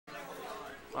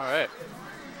All right.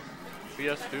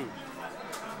 BS2.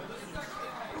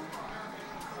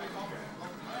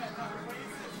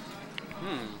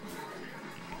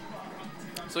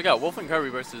 So we got Wolf and Kirby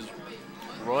versus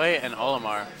Roy and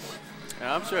Olimar. And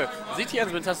I'm sure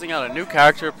ZTN's been testing out a new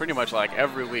character pretty much like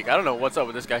every week. I don't know what's up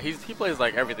with this guy. He plays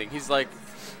like everything. He's like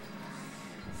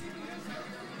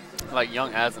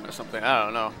young Asin or something. I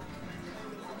don't know.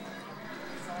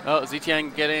 Oh,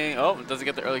 ZTN getting doesn't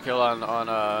get the early kill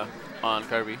on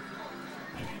Kirby.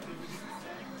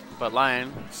 But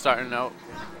Lion starting out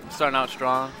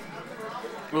strong.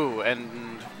 Ooh,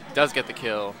 and does get the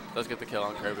kill. Does get the kill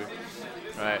on Kirby.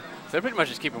 All right. So they're pretty much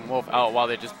just keeping Wolf out while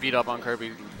they just beat up on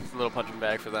Kirby. It's a little punching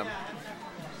bag for them.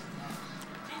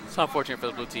 It's unfortunate for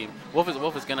the blue team. Wolf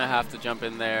is gonna have to jump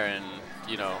in there and,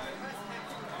 you know,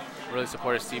 really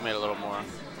support his teammate a little more.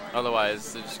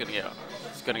 Otherwise, they're just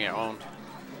gonna get owned.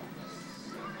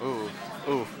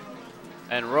 Ooh.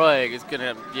 And Roy is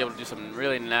gonna be able to do some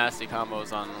really nasty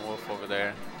combos on Wolf over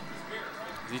there.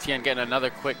 ZTN getting another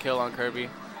quick kill on Kirby.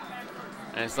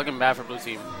 And it's looking bad for blue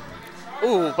team.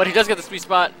 Ooh, but he does get the sweet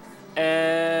spot.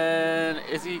 And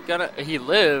is he gonna? He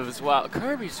lives. Wow,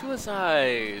 Kirby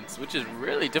suicides, which is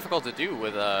really difficult to do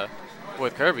with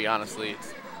Kirby. Honestly,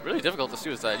 it's really difficult to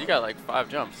suicide. You got like 5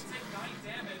 jumps.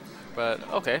 But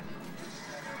okay.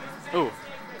 Ooh,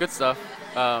 good stuff.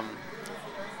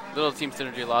 Little team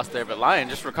synergy lost there, but Lion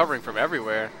just recovering from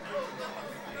everywhere.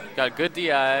 Got a good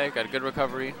DI, got a good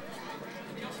recovery,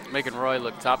 making Roy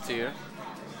look top tier.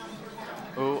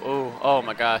 Ooh, oh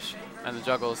my gosh. And the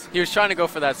juggles. He was trying to go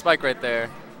for that spike right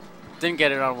there. Didn't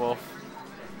get it on Wolf.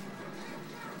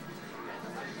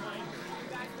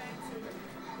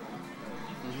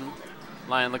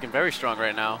 Lion looking very strong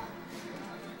right now.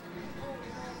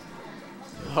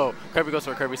 Oh, Kirby goes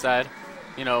for a Kirby side.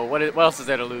 You know, what else is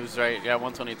there to lose, right? Yeah,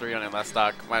 123 on your last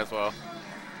stock. Might as well.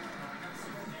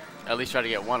 At least try to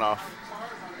get one off.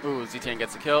 Ooh, Z10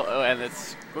 gets a kill. Oh, and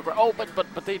it's... Oh,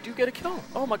 but they do get a kill.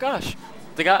 Oh my gosh.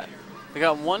 They got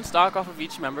 1 stock off of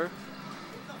each member.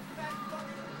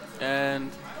 And...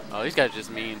 Oh, these guys are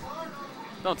just mean.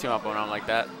 Don't team up around like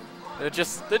that. They're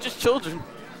just children.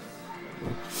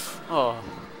 Oh.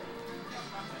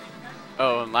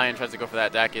 Oh, and Lion tries to go for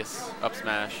that Dacus up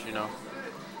smash, you know.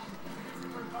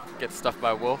 Gets stuffed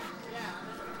by Wolf.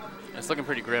 It's looking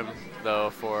pretty grim,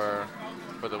 though, for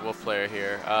the Wolf player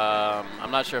here. I'm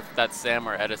not sure if that's Sam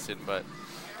or Edison, but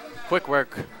quick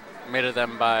work made of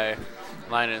them by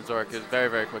Lion+Zork. Is very,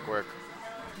 very quick work.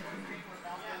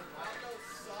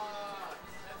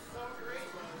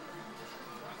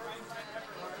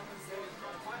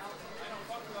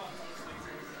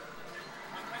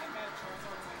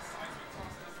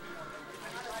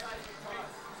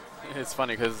 It's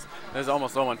funny because there's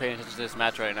almost no one paying attention to this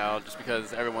match right now just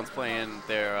because everyone's playing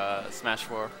their Smash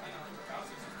 4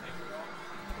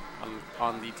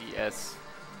 on the DS.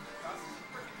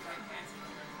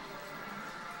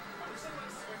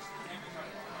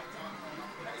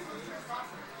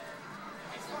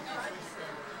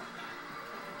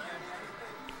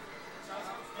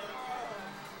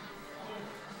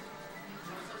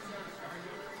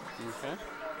 Okay.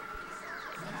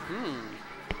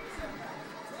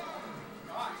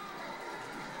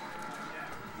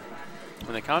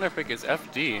 And the counter pick is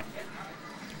FD.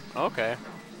 Okay.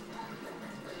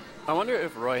 I wonder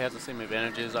if Roy has the same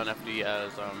advantages on FD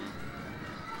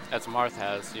as Marth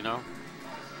has, you know?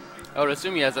 I would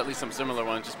assume he has at least some similar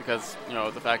ones just because, you know,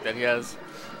 the fact that he has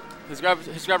his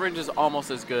grab range is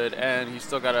almost as good and he's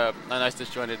still got a nice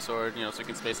disjointed sword, you know, so he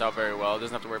can space out very well.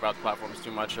 Doesn't have to worry about the platforms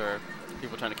too much or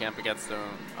people trying to camp against him.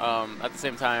 At the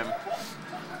same time,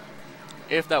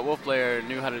 if that Wolf player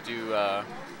knew how to do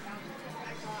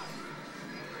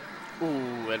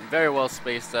ooh, and very well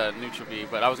spaced neutral B.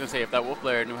 But I was gonna say if that Wolf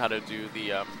player knew how to do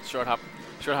the short hop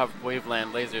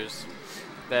waveland lasers,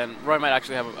 then Roy might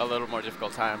actually have a little more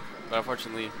difficult time. But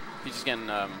unfortunately, he's just getting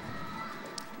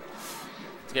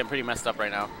it's getting pretty messed up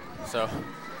right now. So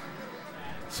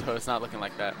it's not looking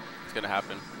like that. It's gonna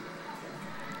happen.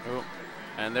 Ooh,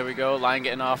 and there we go. Lion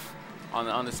getting off on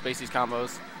the Spaceys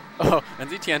combos. Oh, and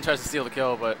ZTN tries to steal the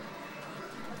kill, but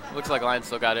looks like Lion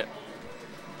still got it.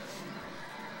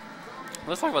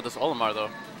 Let's talk about this Olimar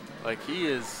though. Like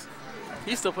he's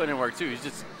still putting in work too. He's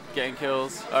just getting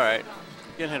kills. All right,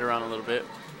 getting hit around a little bit.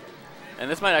 And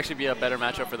this might actually be a better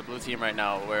matchup for the blue team right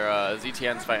now, where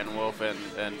ZTN's fighting Wolf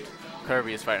and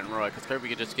Kirby is fighting Roy, because Kirby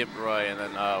could just skip Roy, and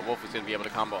then Wolf is going to be able to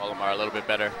combo Olimar a little bit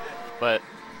better. But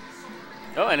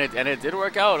oh, and it did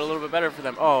work out a little bit better for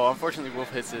them. Oh, unfortunately,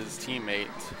 Wolf hits his teammate.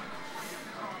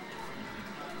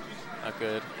 Not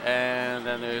good. And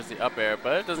then there's the up air,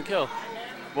 but it doesn't kill.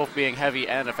 Wolf being heavy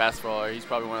and a fast roller, he's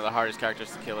probably one of the hardest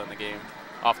characters to kill in the game,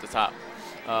 off the top.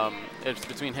 It's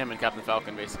between him and Captain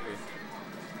Falcon, basically.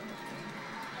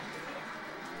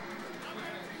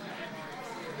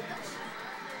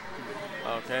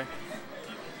 Okay.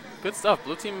 Good stuff.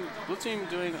 Blue team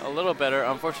doing a little better.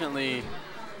 Unfortunately,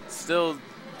 still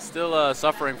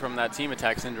suffering from that team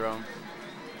attack syndrome.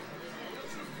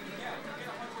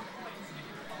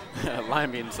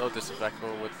 Lion being so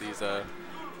disrespectful with these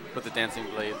with the dancing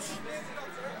blades.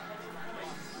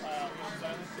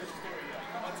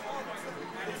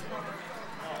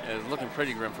 It's looking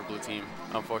pretty grim for blue team,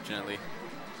 unfortunately.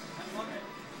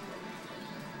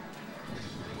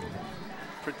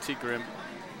 Pretty grim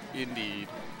indeed.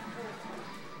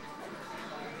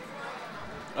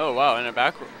 Oh wow, and a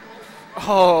back.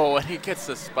 Oh, and he gets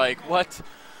the spike. What?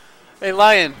 Hey,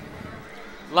 Lion.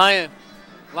 Was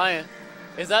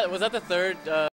that the third